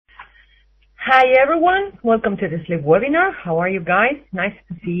Hi everyone, welcome to this live webinar. How are you guys? Nice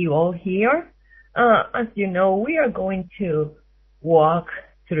to see you all here. As you know, we are going to walk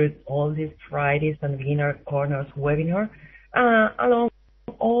through all these Fridays and Beginner Corners webinar, along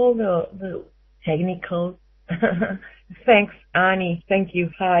all the technical, thanks Annie, thank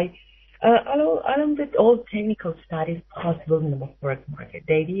you, hi. Along with all technical studies possible in the Forex market.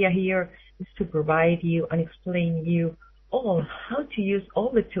 The idea here is to provide you and explain you all how to use all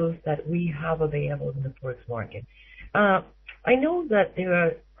the tools that we have available in the Forex market. I know that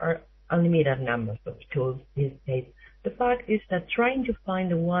there are unlimited numbers of tools these days. The fact is that trying to find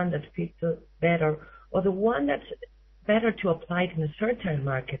the one that fits us better or the one that's better to apply in a certain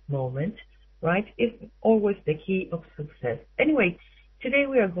market moment, right, is always the key of success. Anyway, today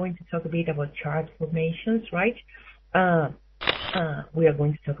we are going to talk a bit about chart formations, right? We are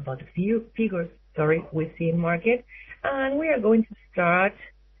going to talk about the few figures, we see in market. And we are going to start,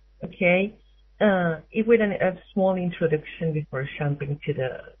 okay, with a small introduction before jumping to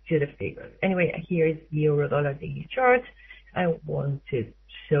the figures. Anyway, here is the euro-dollar daily chart. I want to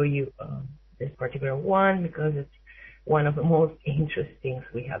show you this particular one because it's one of the most interesting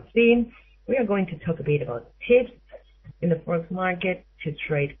we have seen. We are going to talk a bit about tips in the Forex market to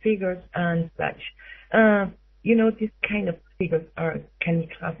trade figures and such. This kind of figures can be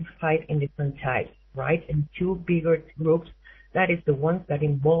classified in different types, right? In two bigger groups. That is the ones that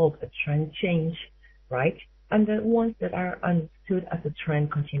involve a trend change, right? And the ones that are understood as a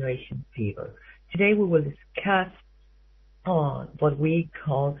trend continuation figure. Today we will discuss on what we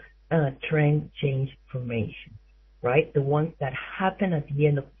call trend change formation, right? The ones that happen at the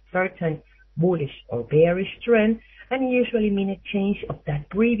end of a certain bullish or bearish trend and usually mean a change of that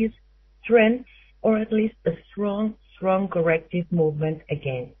previous trend or at least a strong corrective movement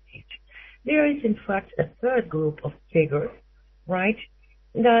against it. There is in fact a third group of figures, right,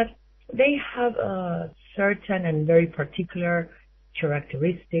 that they have a certain and very particular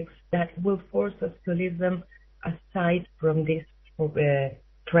characteristics that will force us to leave them aside from this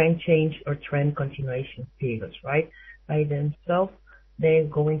trend change or trend continuation figures, right? By themselves, they're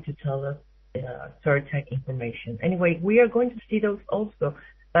going to tell us certain information. Anyway, we are going to see those also,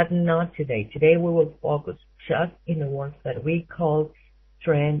 but not today. Today we will focus just in the ones that we call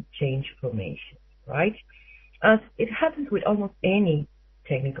trend change formation, right? As it happens with almost any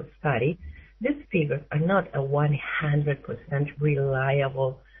technical study, these figures are not a 100%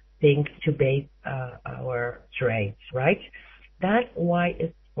 reliable thing to base our trades, right? That's why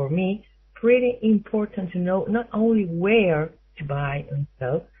it's, for me, pretty important to know not only where to buy and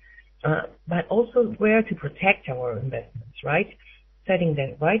sell, but also where to protect our investments, right? Setting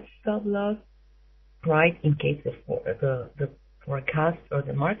the right stop loss, right, in case the forecast or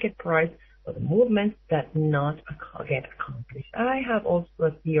the market price or the movements that not get accomplished. I have also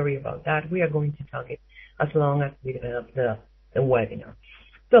a theory about that. We are going to talk it as long as we develop the webinar.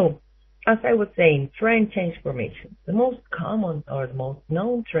 So, as I was saying, trend change formations. The most common or the most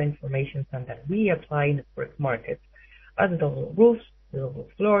known trend formations and that we apply in the Forex markets are the double roofs, the double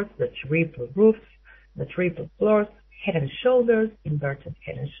floors, the triple roofs, the triple floors, head and shoulders, inverted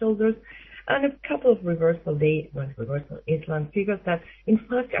head and shoulders, and a couple of reversal Islam figures that in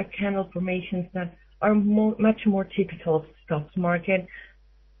fact are candle formations that are much more typical of the stocks market.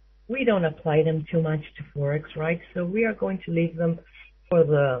 We don't apply them too much to Forex, right? So we are going to leave them for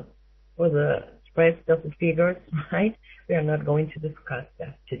the spreads of the figures, right? We are not going to discuss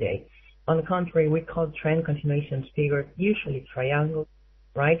that today. On the contrary, we call trend continuation figures usually triangles,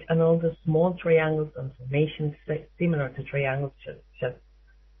 right? And all the small triangles and formations similar to triangles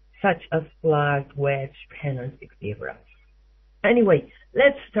such as flag, wedge, pennant, etc. Anyway,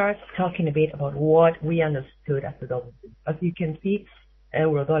 let's start talking a bit about what we understood as the double boost. As you can see,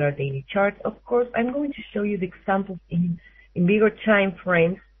 euro-dollar daily chart. Of course, I'm going to show you the examples in bigger time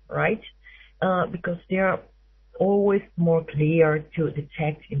frames, right? Because they are always more clear to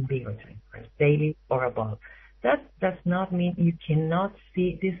detect in bigger time frames, daily or above. That does not mean you cannot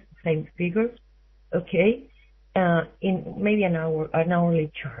see these same figures, okay? In maybe an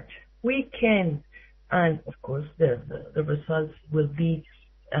hourly chart. We can, and of course the results will be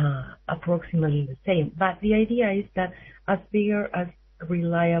approximately the same. But the idea is that as bigger as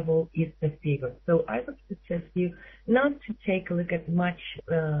reliable is the figure. So I would suggest you not to take a look at much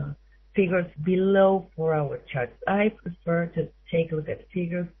figures below 4 hour charts. I prefer to take a look at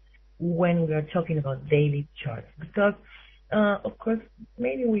figures when we are talking about daily charts because of course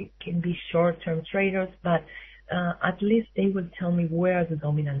maybe we can be short-term traders, but at least they will tell me where the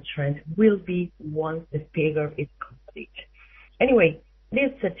dominant trend will be once the figure is complete. Anyway,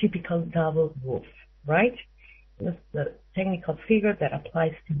 this is a typical double roof, right? This is the technical figure that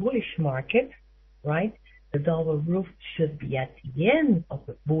applies to bullish market, right? The double roof should be at the end of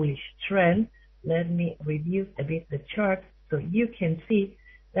the bullish trend. Let me review a bit the chart so you can see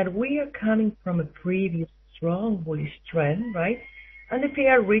that we are coming from a previous strong bullish trend, right? And the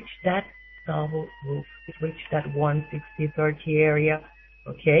pair reached that double roof. It reached that 160.30 area,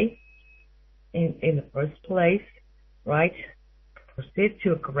 okay? In the first place, right? Proceed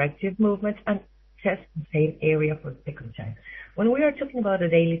to a corrective movement and test the same area for the second time. When we are talking about a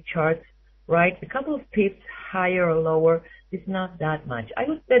daily chart, right, a couple of pips higher or lower is not that much. I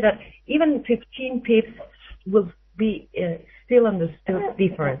would say that even 15 pips will be still understood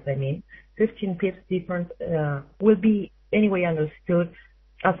difference. 15 pips difference will be anyway understood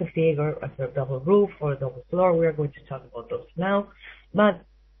as a figure, as a double roof or a double floor. We are going to talk about those now, but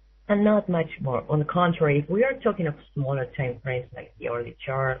and not much more. On the contrary, if we are talking of smaller time frames like the hourly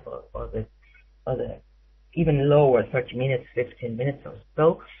chart or the even lower 30 minutes, 15 minutes or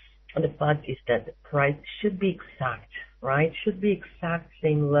so, and the fact is that the price should be exact, right? Should be exact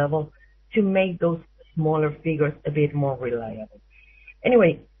same level to make those smaller figures a bit more reliable.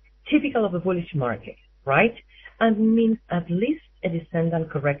 Anyway, typical of a bullish market, right? And means at least a descendant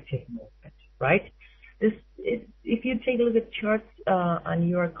corrective movement, right? If you take a look at charts and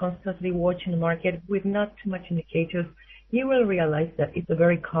you are constantly watching the market with not too much indicators, you will realize that it's a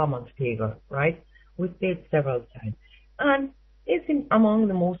very common figure, right? We've seen it several times. And it's among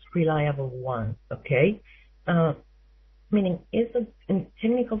the most reliable ones, okay? Meaning it's a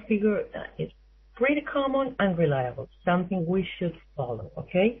technical figure that is pretty common and reliable, something we should follow,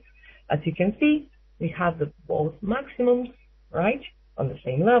 okay? As you can see, we have both maximums, right, on the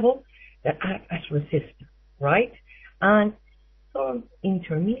same level that act as resistance, right? And some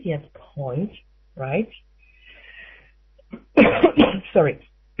intermediate point, right, sorry,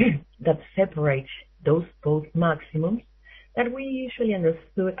 that separates those both maximums that we usually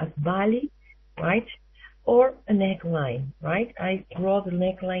understood as valley, right, or a neckline, right? I draw the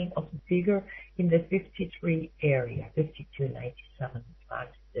neckline of the figure in the 53 area, 52.97 in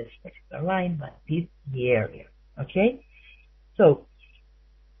fact, this particular line, but this is the area, okay? So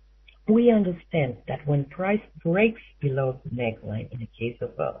we understand that when price breaks below the neckline, in the case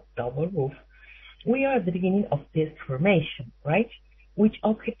of a double roof, we are at the beginning of this formation, right? Which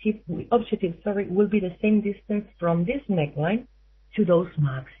objective will be the same distance from this neckline to those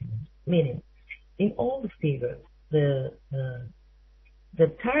maximums. Meaning, in all the figures, the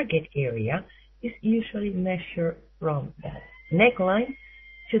target area is usually measured from that neckline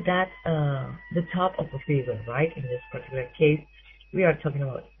to that the top of the figure, right? In this particular case, we are talking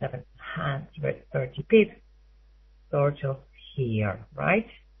about 730 pips, sort of here, right?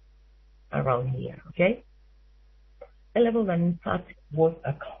 Around here, okay? A level that in fact was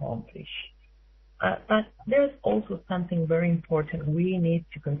accomplished. But there's also something very important we need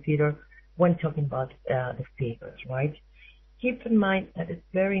to consider when talking about the figures, right? Keep in mind that it's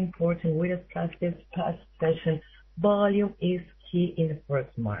very important. We discussed this past session. Volume is key in the forex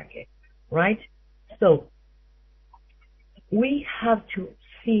market, right? So we have to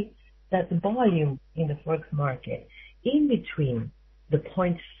see that the volume in the forex market in between the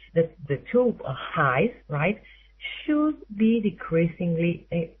points, the two highs, right, should be decreasingly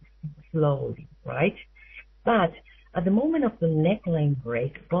slowly, right? But at the moment of the neckline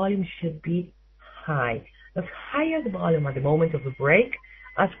break, volume should be high. As higher the volume at the moment of the break,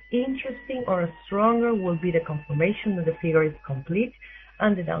 as interesting or as stronger will be the confirmation that the figure is complete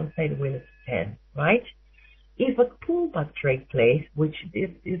and the downside will extend, right? If a pullback takes place, which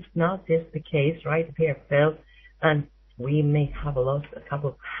is not just the case, right? The pair fell and we may have lost a couple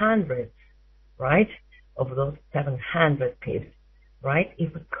of hundreds, right, of those 700 pips, right?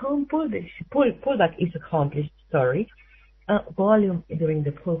 If a pullback is accomplished, volume during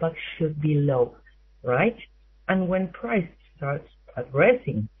the pullback should be low, right? And when price starts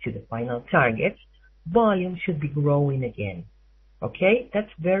progressing to the final target, volume should be growing again, okay?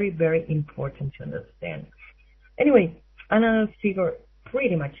 That's very, very important to understand. Anyway, another figure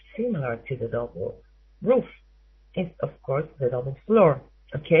pretty much similar to the double roof is, of course, the double floor,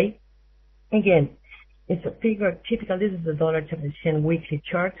 okay? Again, it's a figure typical. This is the dollar Yen weekly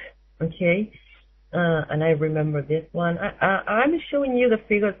chart, okay? And I remember this one. I'm showing you the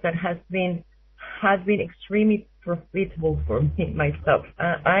figures that has been extremely profitable for me myself.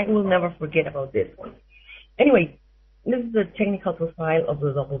 I will never forget about this one. Anyway, this is the technical profile of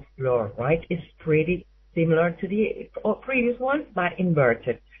the double floor, right? It's pretty similar to the previous one, but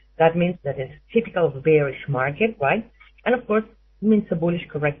inverted. That means that it's typical of a bearish market, right? And of course, it means a bullish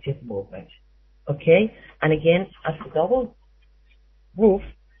corrective movement. Okay, and again, as a double roof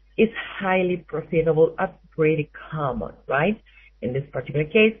is highly profitable at pretty common, right? In this particular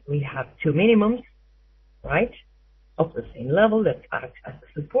case, we have two minimums, right, of the same level that act as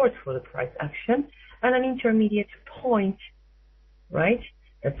support for the price action, and an intermediate point, right,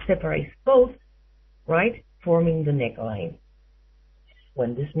 that separates both, right, forming the neckline.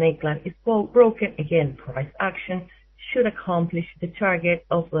 When this neckline is broken, again, price action should accomplish the target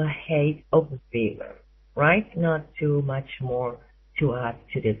of the height of the figure, right? Not too much more to add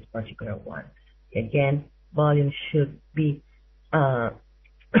to this particular one. Again, volume should be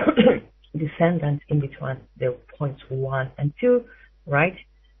descendant in between the points 1 and 2, right?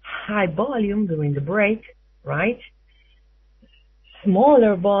 High volume during the break, right?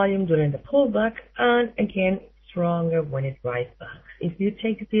 Smaller volume during the pullback, and again, stronger when it rises back. If you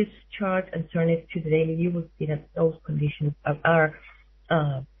take this chart and turn it to the daily, you will see that those conditions are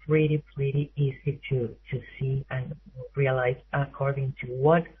pretty easy to see and realize according to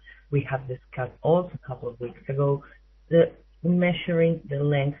what we have discussed also a couple of weeks ago, the measuring the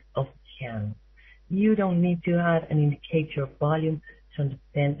length of the candle. You don't need to add an indicator of volume to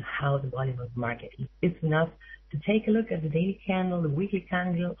understand how the volume of the market is. It's enough to take a look at the daily candle, the weekly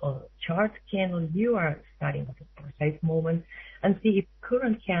candle, or the chart candle you are studying at a precise moment, and see if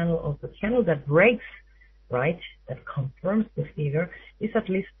current candle or the candle that breaks, right, that confirms the figure, is at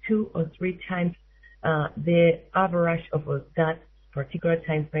least 2 or 3 times the average of that particular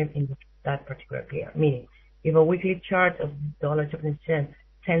time frame in that particular pair. Meaning, if a weekly chart of dollar Japanese yen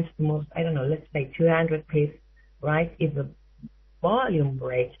tends to move, I don't know, let's say 200 pips, right? If the volume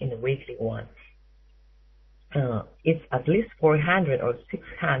break in the weekly one, it's at least 400 or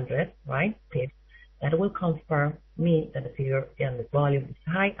 600, right, pips, that will confirm me that the figure and the volume is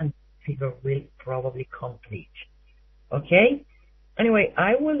high and the figure will probably complete. Okay? Anyway,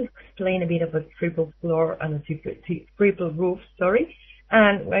 I will explain a bit of a triple floor and a triple roof,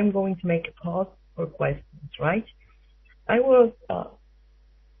 and I'm going to make a pause for questions, right? I will,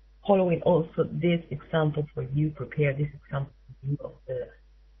 following also this example for you, prepare this example for you of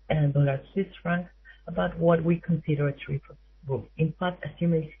the dollar Swiss franc, about what we consider a triple roof. In fact, as you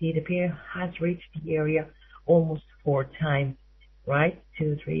may see, the pair has reached the area almost 4 times, right?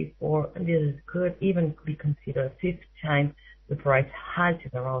 2, 3, 4, and this could even be considered a 5th time the price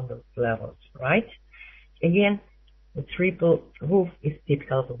halted around those levels, right? Again, the triple roof is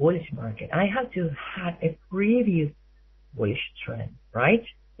typical of a bullish market. I have to have a previous bullish trend, right?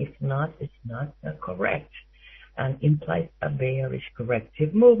 If not, it's not correct, and implies a bearish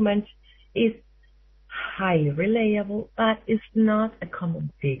corrective movement. Is highly reliable, but it's not a common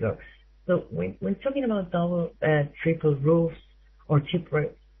figure. So when talking about triple roofs or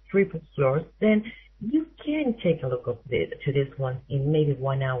triple floors, then you can take a look to this one in maybe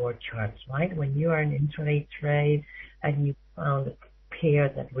 1 hour charts, right? When you are in intraday trade and you found a pair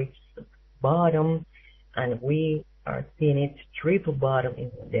that reached the bottom, and we are seeing it triple bottom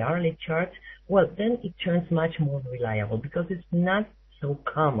in the hourly chart, well, then it turns much more reliable because it's not so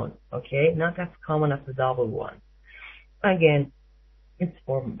common, okay? Not as common as the double one. Again, it's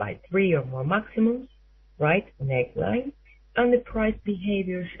formed by 3 or more maximums, right? Neckline, and the price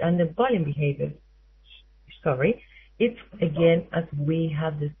behaviors and the volume behaviors. It's again as we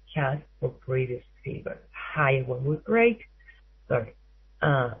have discussed for previous figures. Higher when we break,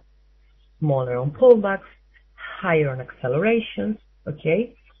 smaller on pullbacks, higher on accelerations,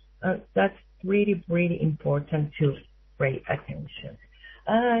 okay? That's pretty important to pay attention.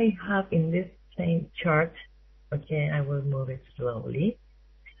 I have in this same chart, okay, I will move it slowly,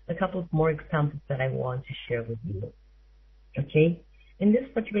 a couple of more examples that I want to share with you, okay? In this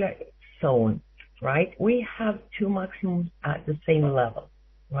particular zone, right, we have 2 maximums at the same level,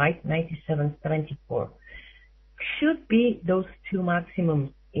 right, 97.74. Should be those 2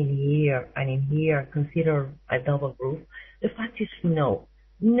 maximums in here and in here considered a double roof? The fact is no,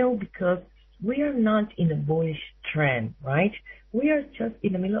 because we are not in a bullish trend, right? We are just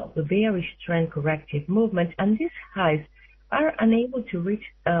in the middle of the bearish trend corrective movement, and these highs are unable to reach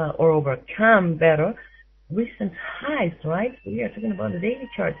or overcome better recent highs, right? We are talking about the daily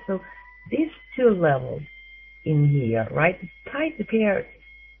chart. So these 2 levels in here, right, despite the pair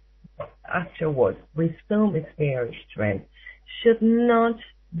afterwards resume its bearish trend, should not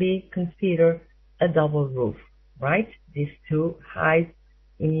be considered a double roof, right? These 2 highs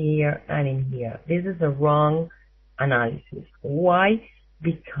in here and in here. This is a wrong analysis. Why?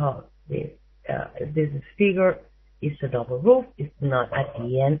 Because this figure is a double roof. It's not at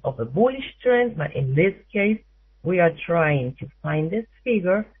the end of a bullish trend, but in this case, we are trying to find this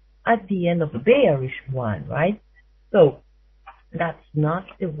figure at the end of a bearish one, right? So that's not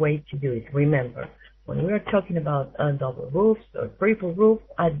the way to do it. Remember, when we are talking about double roofs or triple roof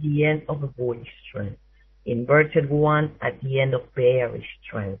at the end of a bullish trend, inverted one at the end of bearish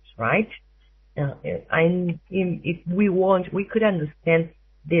trends, right? If we want, we could understand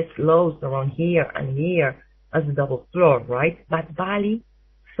these lows around here and here as a double floor, right? But Bali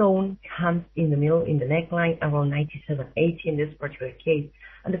zone comes in the middle, in the neckline around 97.80 in this particular case.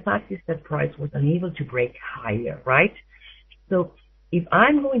 And the fact is that price was unable to break higher, right? So if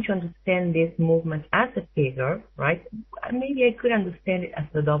I'm going to understand this movement as a figure, right, maybe I could understand it as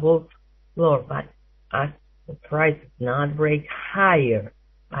a double floor, but as the price does not break higher,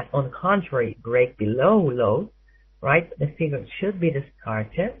 but on the contrary, break below lows, right, the figure should be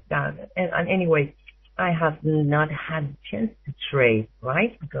discarded. And anyway, I have not had a chance to trade,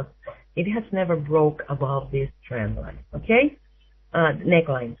 right, because it has never broke above this trend line, okay?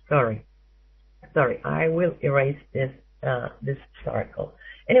 Neckline, sorry, I will erase this circle.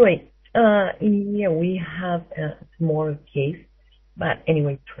 Anyway, in here we have a smaller case, but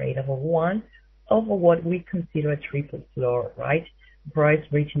anyway, tradable one over what we consider a triple floor, right? Price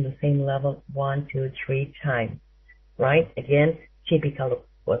reaching the same level 1, 2, 3 times, right? Again, typical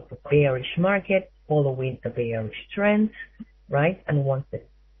of a bearish market following a bearish trend, right? And once the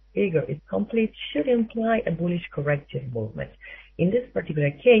figure is complete, should imply a bullish corrective movement. In this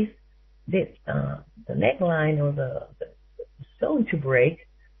particular case, the neckline or the zone to break,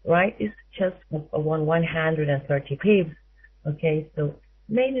 right, is just 130 pips. Okay, so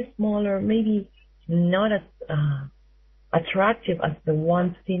maybe smaller, maybe not as attractive as the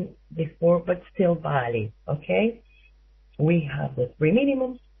one seen before, but still valid. Okay, we have the 3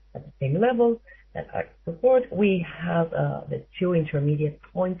 minimums at the same level that are support. We have the 2 intermediate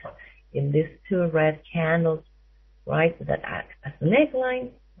points in these 2 red candles, right, that act as a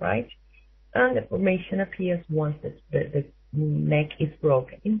neckline, right, and the formation appears once the neck is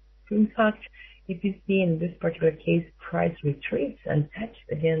broken. In fact, if you see in this particular case, price retreats and touches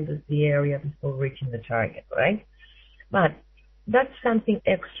again the area before reaching the target, right? But that's something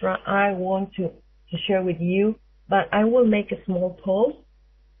extra I want to share with you, but I will make a small post,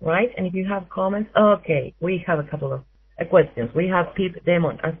 right? And if you have comments, okay, we have a couple of questions. We have Pip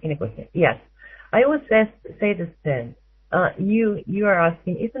Demon asking a question. Yes, I always say the same. You are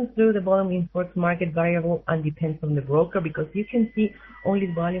asking, isn't true the volume in Forex market variable and depends on the broker, because you can see only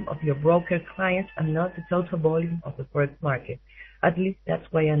the volume of your broker clients and not the total volume of the Forex market. At least that's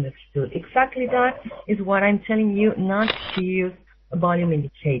what I understood. Exactly that is what I'm telling you, not to use a volume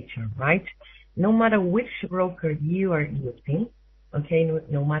indicator, right? No matter which broker you are using, okay,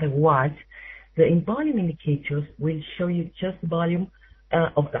 no matter what, the volume indicators will show you just the volume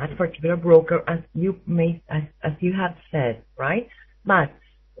of that particular broker, as you have said, right? But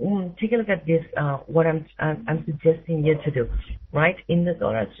take a look at this. What I'm suggesting you to do, right? In the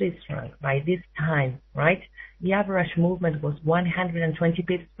dollar Swiss franc, by this time, right? The average movement was 120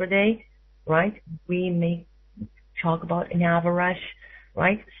 pips per day, right? We may talk about an average,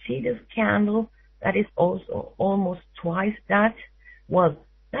 right? See this candle that is also almost twice that. Well,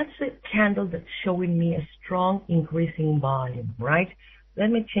 that's a candle that's showing me a strong increasing volume, right? Let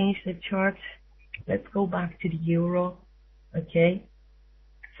me change the chart. Let's go back to the euro. Okay.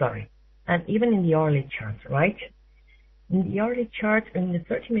 Sorry. And even in the hourly chart, right? In the hourly chart, in the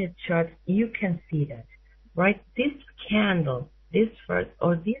 30-minute chart, you can see that, right? This candle, this first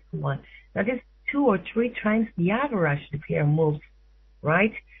or this one, that is 2 or 3 times the average the pair moves,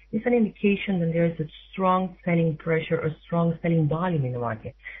 right? It's an indication that there is a strong selling pressure or strong selling volume in the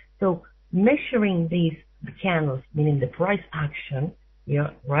market. So measuring these candles, meaning the price action,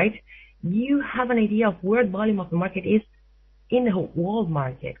 yeah, right? You have an idea of where the volume of the market is in the world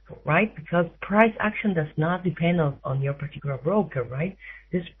market, right? Because price action does not depend on your particular broker, right?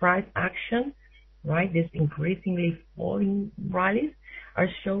 This price action, right, this increasingly falling rallies are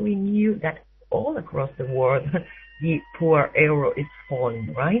showing you that all across the world, the poor euro is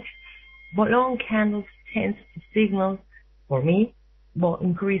falling, right? But long candles tends to signal, for me, well,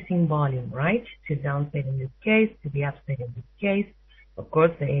 increasing volume, right? To downside in this case, to the upside in this case. Of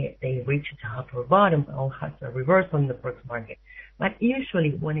course, they reach the top or bottom, or has a reversal in the Forex market. But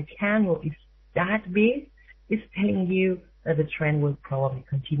usually, when a candle is that big, it's telling you that the trend will probably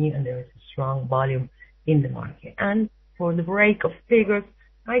continue and there is a strong volume in the market. And for the break of figures,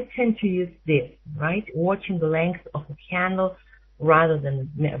 I tend to use this, right? Watching the length of the candle rather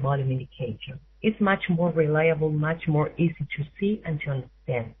than the volume indicator. It's much more reliable, much more easy to see and to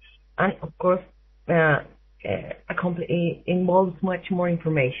understand. And of course, it involves much more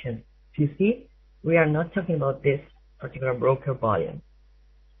information. You see, we are not talking about this particular broker volume.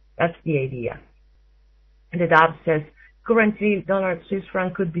 That's the idea. And the DAB says, currently, dollar Swiss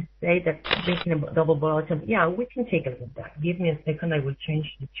franc could be said that making a double bottom. Yeah, we can take a look at that. Give me a second. I will change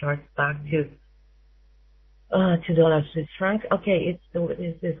the chart back to $2 Swiss franc. Okay,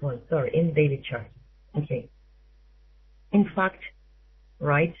 it's this one. Sorry, in daily chart. Okay. In fact,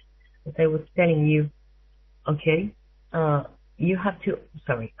 right, as I was telling you, okay, you have to,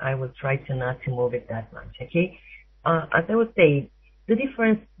 sorry, I will try to not to move it that much, okay? As I was saying, the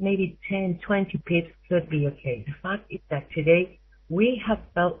difference, maybe 10, 20 pips could be okay. The fact is that today we have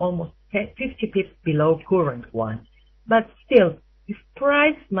fell almost 50 pips below current one. But still, if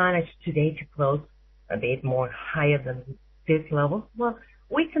price managed today to close a bit more higher than this level, well,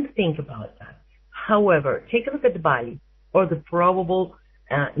 we can think about that. However, take a look at the value or the probable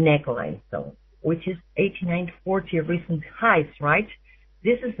neckline zone, which is 89.40 recent highs, right?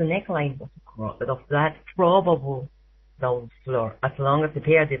 This is the neckline of that probable zone floor, as long as the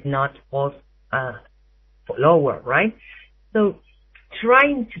pair did not fall lower, right? So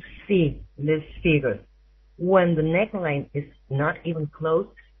trying to see this figure when the neckline is not even close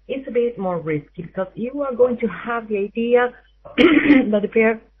is a bit more risky, because you are going to have the idea that the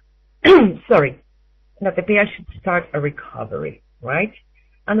pair, that the pair should start a recovery, right?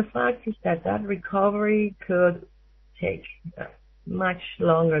 And the fact is that that recovery could take much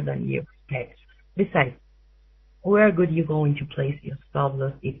longer than you expect. Besides, where good you going to place your stop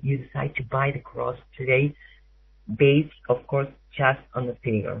loss if you decide to buy the cross today, based, of course, just on the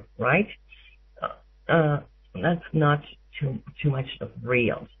figure, right? That's not too much of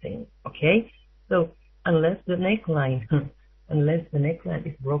real thing, okay? So unless the neckline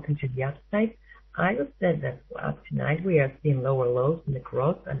is broken to the upside, I would say that up tonight we are seeing lower lows in the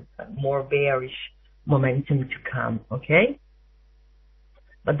cross and more bearish momentum to come, okay?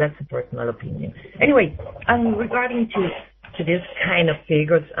 But that's a personal opinion. Anyway, regarding to this kind of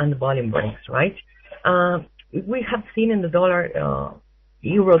figures and the volume breaks, right? We have seen in the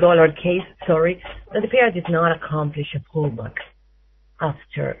euro-dollar case, that the pair did not accomplish a pullback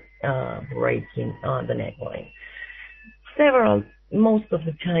after breaking the neckline. Most of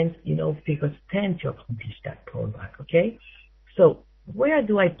the times, figures tend to accomplish that pullback, okay? So where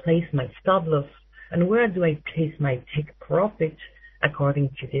do I place my stop loss and where do I place my take profit according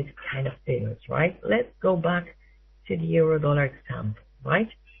to this kind of figures, right? Let's go back to the euro-dollar example,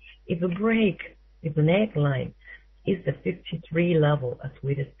 right? If the neckline is the 53 level as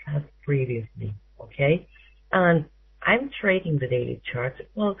we discussed previously, okay? And I'm trading the daily chart.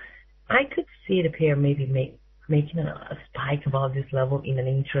 Well, I could see the pair maybe making a spike above this level in an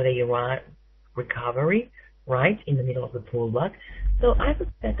intraday recovery, right, in the middle of the pullback. So I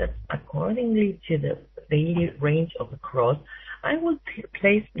would say that accordingly to the daily range of the cross, I will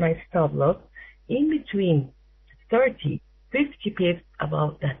place my stop loss in between 30, 50 pips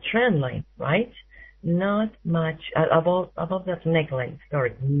above that trend line, right? Not much above that neckline,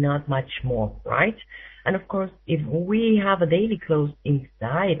 not much more, right? And of course, if we have a daily close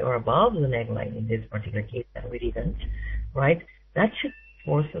inside or above the neckline in this particular case, that we didn't, right? That should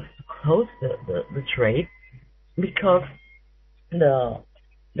force us to close the trade, because the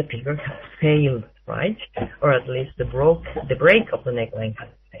figure has failed, right? Or at least the break of the neckline has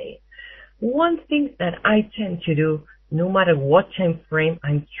failed. One thing that I tend to do, no matter what time frame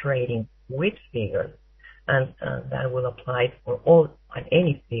I'm trading with figures, and that will apply for all and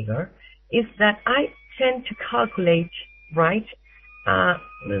any figure, is that I tend to calculate, right?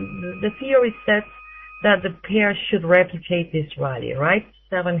 The theory says that the pair should replicate this rally, right?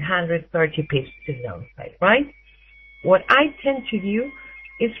 730 pips to the downside, right? What I tend to do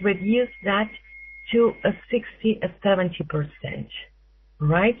is reduce that to a 70%,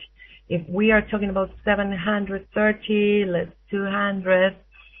 right? If we are talking about 730, let's 200,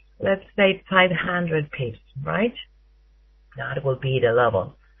 let's say 500 pips, right? That will be the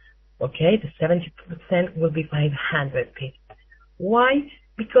level. Okay, the 70% will be 500 pips. Why?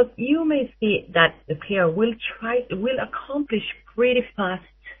 Because you may see that the pair will accomplish pretty fast,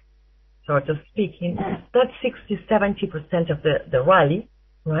 sort of speaking, that 60-70% of the rally,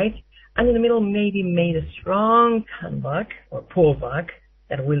 right? And in the middle maybe made a strong comeback or pullback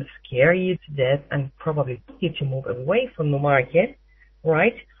that will scare you to death and probably get you to move away from the market,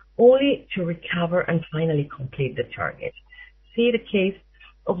 right? Only to recover and finally complete the target. See the case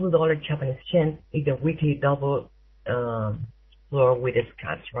of the dollar Japanese yen in the weekly double floor we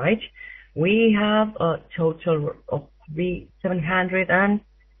discussed, right? We have a total of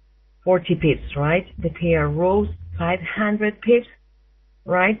 740 pips, right? The pair rose 500 pips,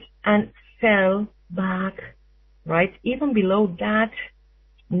 right? And fell back, right? Even below that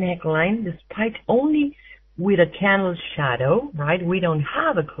neckline, despite only with a candle shadow, right? We don't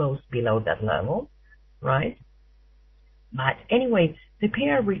have a close below that level, right? But anyway, the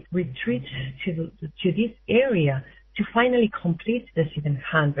pair retreats to this area to finally complete the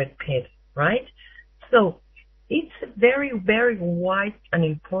 700 pips, right? So it's a very, very wide and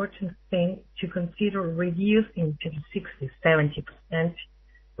important thing to consider reducing to 60-70%,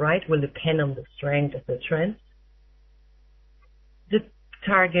 right? Will depend on the strength of the trend, the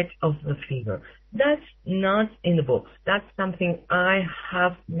target of the figure. That's not in the books. That's something I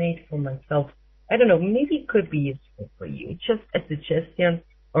have made for myself. I don't know, maybe it could be useful for you. It's just a suggestion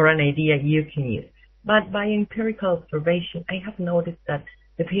or an idea you can use. But by empirical observation, I have noticed that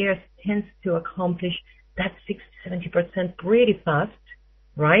the pairs tends to accomplish that 60-70% pretty fast,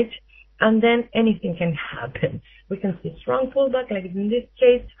 right? And then anything can happen. We can see a strong pullback, like in this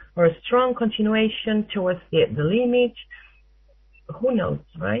case, or a strong continuation towards the limit. Who knows,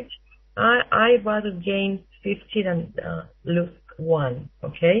 right? I'd rather gain 50 than lose 1,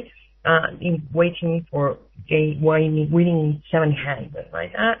 okay? In waiting for winning 700,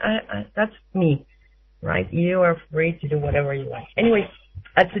 right? That's me, right? You are free to do whatever you like. Anyway,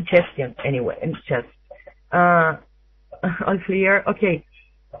 a suggestion, anyway, and just all clear. Okay.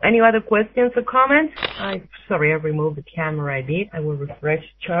 Any other questions or comments? Sorry, I removed the camera a bit. I will refresh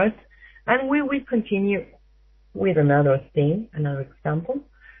charts, and we will continue with another thing, another example,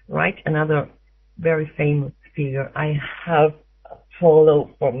 right? Another very famous figure I have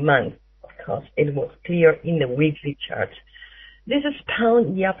followed for months because it was clear in the weekly chart. This is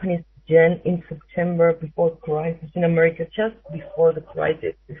pound Japanese yen in September before crisis in America, just before the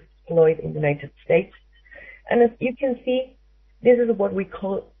crisis exploded in the United States. And as you can see, this is what we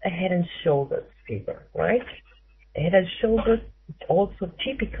call a head and shoulders figure, right? A head and shoulders is also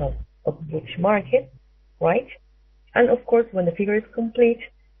typical of which market, right? And of course, when the figure is complete,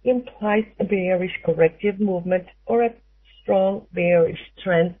 implies a bearish corrective movement or a strong bearish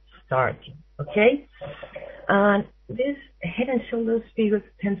trend starting, okay? And this head and shoulders figure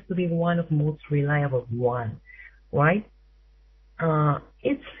tends to be one of the most reliable one, right?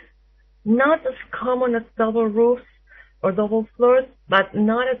 It's not as common as double roofs or double floors, but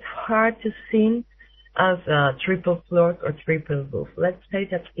not as hard to see as triple floors or triple roof. Let's say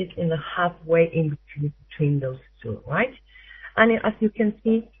that it's in the halfway in between those two, right? And as you can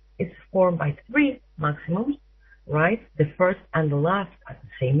see, it's formed by 3 maximums, right? The first and the last at the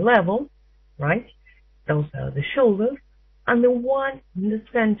same level, right? Those are the shoulders. And the one in the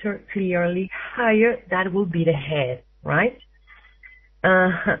center clearly higher, that will be the head, right?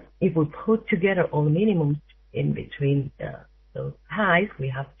 If we put together all the minimums in between those highs, we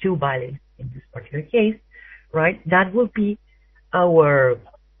have 2 values in this particular case, right? That will be our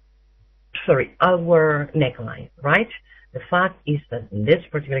neckline, right? The fact is that in this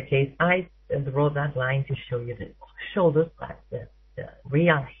particular case, I draw that line to show you the shoulders, but the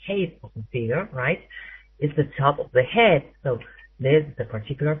real height of the figure, right, is the top of the head. So this is a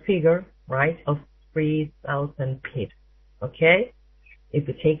particular figure, right, of 3,000 pips, okay? If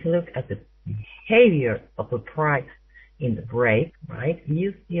we take a look at the behavior of the price in the break, right,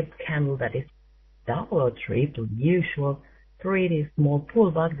 you see a candle that is double or triple usual, pretty small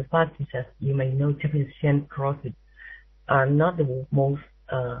pullback. The fact is, as you may know, Japanese yen crosses are not the most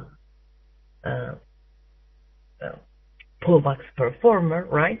pullbacks performer,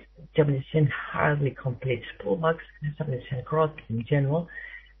 right? Japanese yen hardly completes pullbacks, Japanese yen crosses in general,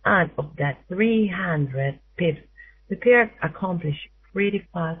 and of that 300 pips, the pair accomplished pretty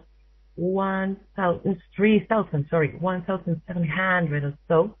fast 1,700 or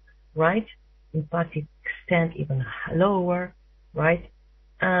so, right? In fact, it extended even lower, right?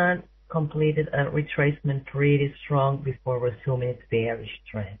 And completed a retracement pretty strong before resuming its bearish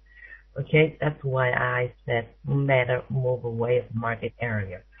trend. Okay, that's why I said better move away of the market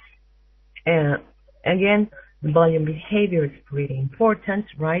earlier. And again, the volume behavior is pretty important,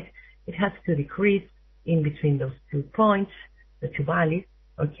 right? It has to decrease in between those 2 points, the 2 values,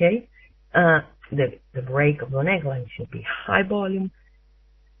 okay? The break of the neckline should be high volume.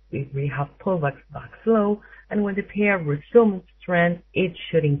 We have pullbacks back slow, and when the pair resumes trend, it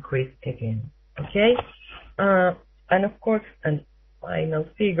should increase again, okay? And of course, a final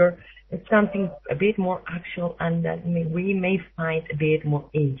figure is something a bit more actual and that we may find a bit more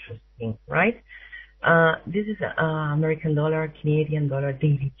interesting, right? This is American dollar, Canadian dollar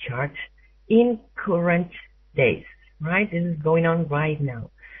daily chart in current days, right? This is going on right now.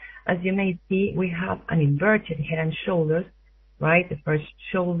 As you may see, we have an inverted head and shoulders, right? The first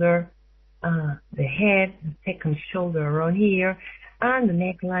shoulder, the head, the second shoulder around here, and the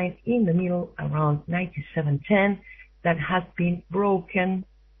neckline in the middle around 97.10 that has been broken,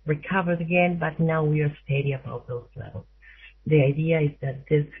 recovered again, but now we are steady above those levels. The idea is that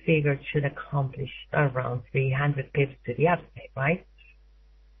this figure should accomplish around 300 pips to the upside, right?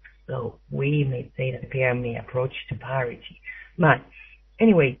 So we may say that the pair may approach to parity. But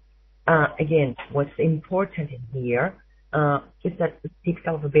anyway, Again, what's important in here is that it's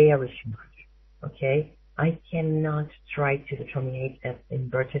typical of a bearish market. Okay, I cannot try to determine an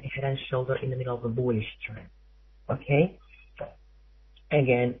inverted head and shoulder in the middle of a bullish trend. Okay,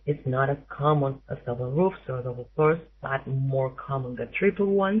 again, it's not as common as double roofs or double floors, but more common than triple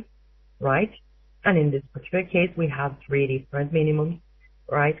ones, right? And in this particular case, we have three different minimums,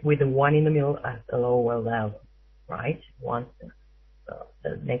 right? With the one in the middle at a lower level, right? Once the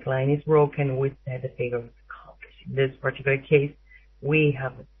neckline is broken, we say the figure is accomplished. In this particular case, we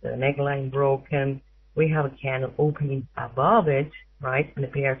have the neckline broken, we have a candle opening above it, right? And the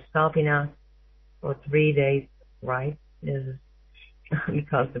pair stopping us for 3 days, right? This is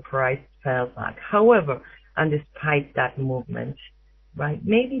because the price fell back. However, and despite that movement, right,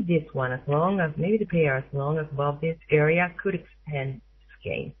 maybe this one, maybe the pair as long as above this area could extend this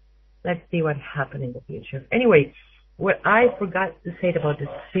gain. Let's see what happens in the future. Anyway, what I forgot to say about this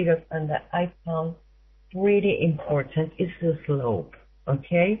figure and that I found pretty important is the slope,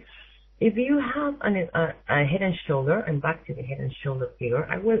 okay? If you have a head and shoulder, and back to the head and shoulder figure,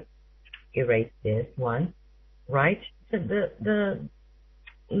 I will erase this one, right? So the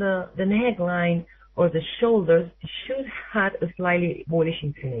neckline or the shoulders should have a slightly bullish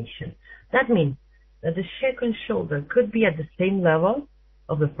inclination. That means that the second shoulder could be at the same level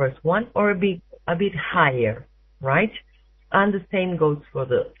of the first one or a bit higher, right? And the same goes for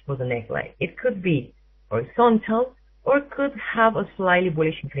the neckline. It could be horizontal or could have a slightly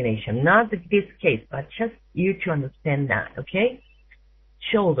bullish inclination. Not this case, but just you to understand that, okay?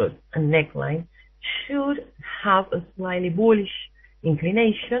 Shoulders and neckline should have a slightly bullish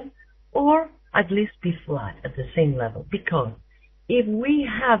inclination or at least be flat at the same level, because if we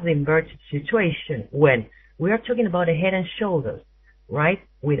have the inverted situation when we are talking about a head and shoulders, right,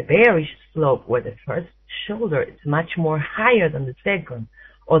 with a bearish slope where the first shoulder is much more higher than the second,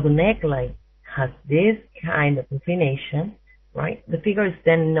 or the neckline has this kind of inclination, right, the figure is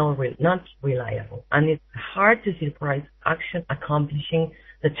then not reliable, and it's hard to see the price action accomplishing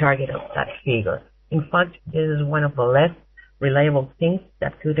the target of that figure. In fact, this is one of the less reliable things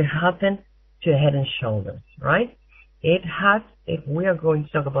that could happen to head and shoulders, right? It has, if we are going to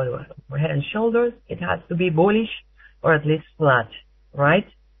talk about head and shoulders, it has to be bullish or at least flat, right?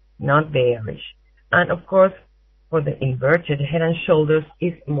 Not bearish. And of course, for the inverted head and shoulders,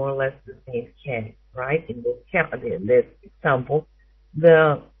 it's more or less the same case, right? In this example,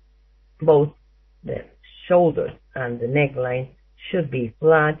 both the shoulders and the neckline should be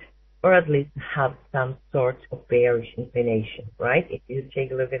flat or at least have some sort of bearish inclination, right? If you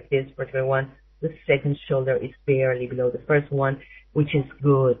take a look at this particular one, the second shoulder is barely below the first one, which is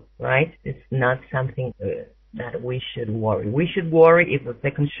good, right? It's not something that we should worry. We should worry if the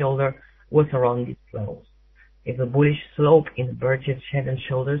second shoulder was around this close. If the bullish slope inverted head and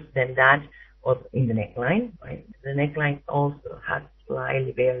shoulders, then that, or in the neckline, right? The neckline also has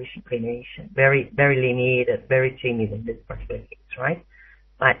slightly bearish inclination, very limited, very timid in this particular case, right?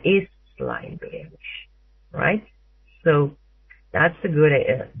 But it's slightly bearish, right? So that's a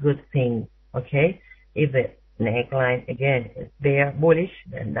good thing, okay? If the neckline again is bullish,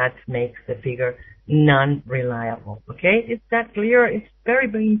 then that makes the figure non-reliable, okay? Is that clear? It's very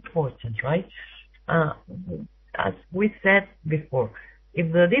important, right? As we said before,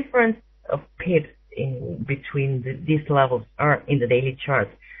 if the difference of pips in between these levels are in the daily chart,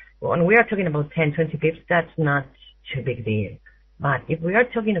 when we are talking about 10, 20 pips, that's not too big deal. But if we are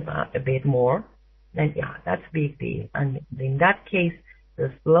talking about a bit more, then yeah, that's a big deal. And in that case,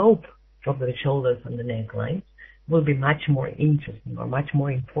 the slope of the shoulders and the neckline will be much more interesting or much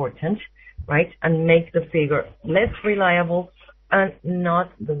more important, right? And make the figure less reliable and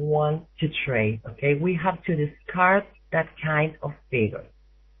not the one to trade, okay? We have to discard that kind of figure,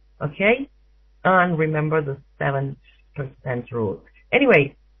 okay? And remember the 7% rule.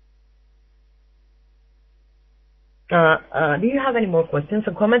 Anyway, do you have any more questions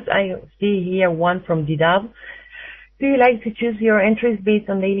or comments? I see here one from Didab. Do you like to choose your entries based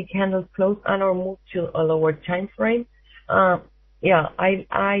on daily candle close and or move to a lower time frame? Yeah,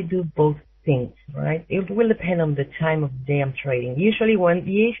 I do both things, right? It will depend on the time of the day I'm trading. Usually when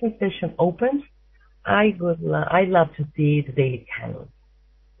the Asian session opens, I love to see the daily candles,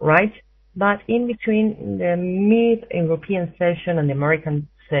 right? But in between the mid-European session and the American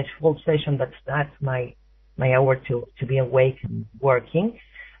full session, that's my hour to be awake and working.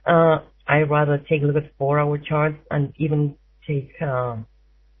 I rather take a look at 4-hour charts and even take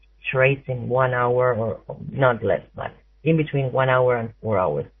trades in 1 hour or not less, but in between 1 hour and 4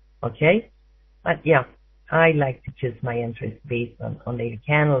 hours. Okay? But yeah, I like to choose my entries based on daily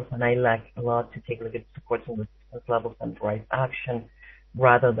candles, and I like a lot to take a look at support and resistance levels and price action.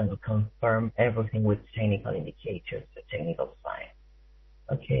 rather than confirm everything with technical indicators, the technical science.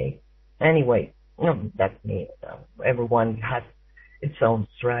 Okay. Anyway, that's me. Everyone has its own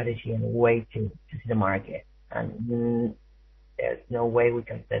strategy and way to see the market, and there's no way we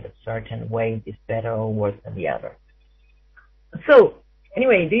can say a certain way is better or worse than the other. So,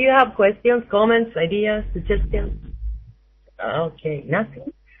 anyway, do you have questions, comments, ideas, suggestions? Okay,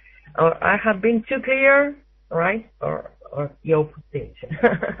 nothing. Or I have been too clear, right? Or the opposite.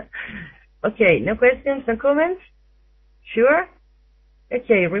 Okay, no questions, no comments? Sure?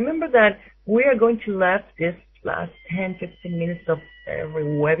 Okay, remember that we are going to leave this last 10, 15 minutes of every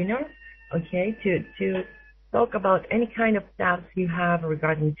webinar, okay, to talk about any kind of doubts you have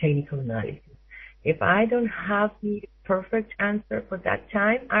regarding technical analysis. If I don't have the perfect answer for that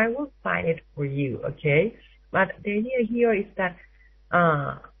time, I will find it for you, okay? But the idea here is that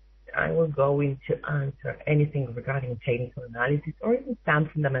I will go into answer anything regarding technical analysis or even some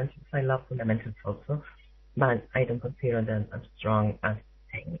fundamentals. I love fundamentals also, but I don't consider them as strong as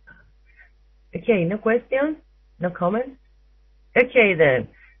technical. Okay, no questions? No comments? Okay then.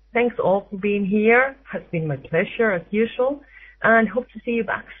 Thanks all for being here. Has been my pleasure as usual, and hope to see you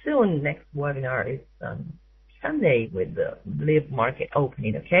back soon. Next webinar is Sunday with the live market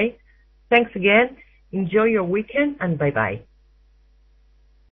opening, okay? Thanks again. Enjoy your weekend and bye-bye.